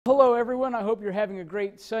Hello everyone, I hope you're having a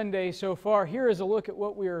great Sunday so far. Here is a look at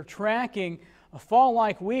what we are tracking. A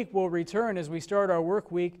fall-like week will return as we start our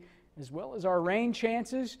work week, as well as our rain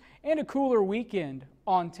chances and a cooler weekend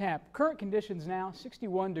on tap. Current conditions now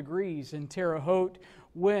 61 degrees in Terre Haute,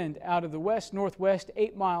 wind out of the west-northwest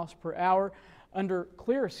 8 miles per hour under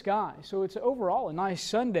clear sky. So it's overall a nice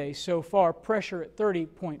Sunday so far. Pressure at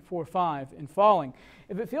 30.45 and falling.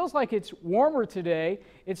 If it feels like it's warmer today,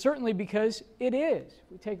 it's certainly because it is.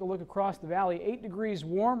 If we take a look across the valley, 8 degrees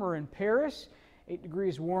warmer in Paris, 8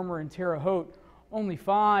 degrees warmer in Terre Haute, only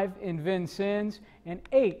 5 in Vincennes, and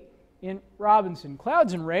 8 in Robinson.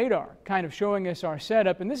 Clouds and radar kind of showing us our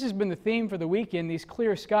setup, and this has been the theme for the weekend, these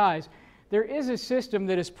clear skies. There is a system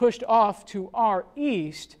that is pushed off to our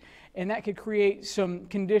east, and that could create some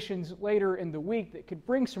conditions later in the week that could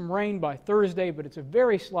bring some rain by Thursday, but it's a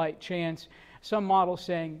very slight chance. Some models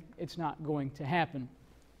saying it's not going to happen.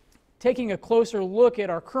 Taking a closer look at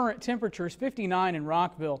our current temperatures, 59 in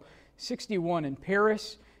Rockville, 61 in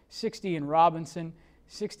Paris, 60 in Robinson,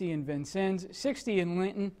 60 in Vincennes, 60 in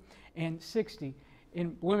Linton, and 60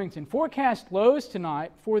 in Bloomington. Forecast lows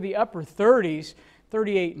tonight for the upper 30s,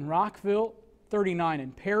 38 in Rockville, 39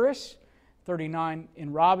 in Paris, 39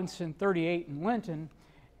 in Robinson, 38 in Linton,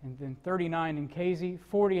 and then 39 in Casey,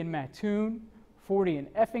 40 in Mattoon, 40 in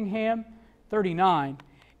Effingham, 39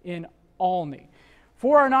 in Olney.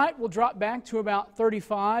 For our night, we'll drop back to about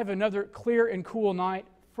 35, another clear and cool night.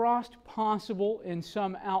 Frost possible in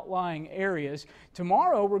some outlying areas.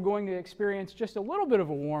 Tomorrow, we're going to experience just a little bit of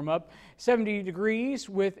a warm-up, 70 degrees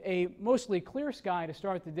with a mostly clear sky to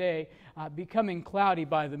start the day, becoming cloudy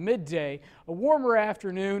by the midday. A warmer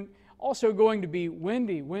afternoon. Also going to be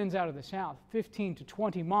windy, winds out of the south, 15 to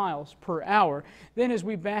 20 miles per hour. Then as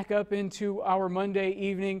we back up into our Monday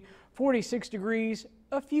evening, 46 degrees,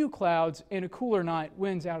 a few clouds, and a cooler night,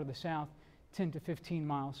 winds out of the south, 10 to 15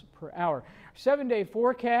 miles per hour. 7-day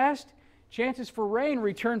forecast, chances for rain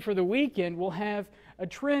return for the weekend. We'll have a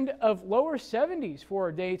trend of lower 70s for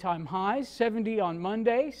our daytime highs, 70 on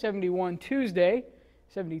Monday, 71 Tuesday,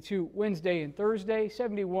 72 Wednesday and Thursday,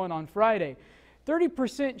 71 on Friday.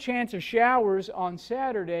 30% chance of showers on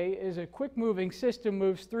Saturday as a quick-moving system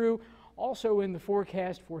moves through. Also in the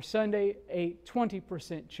forecast for Sunday, a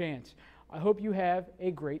 20% chance. I hope you have a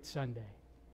great Sunday.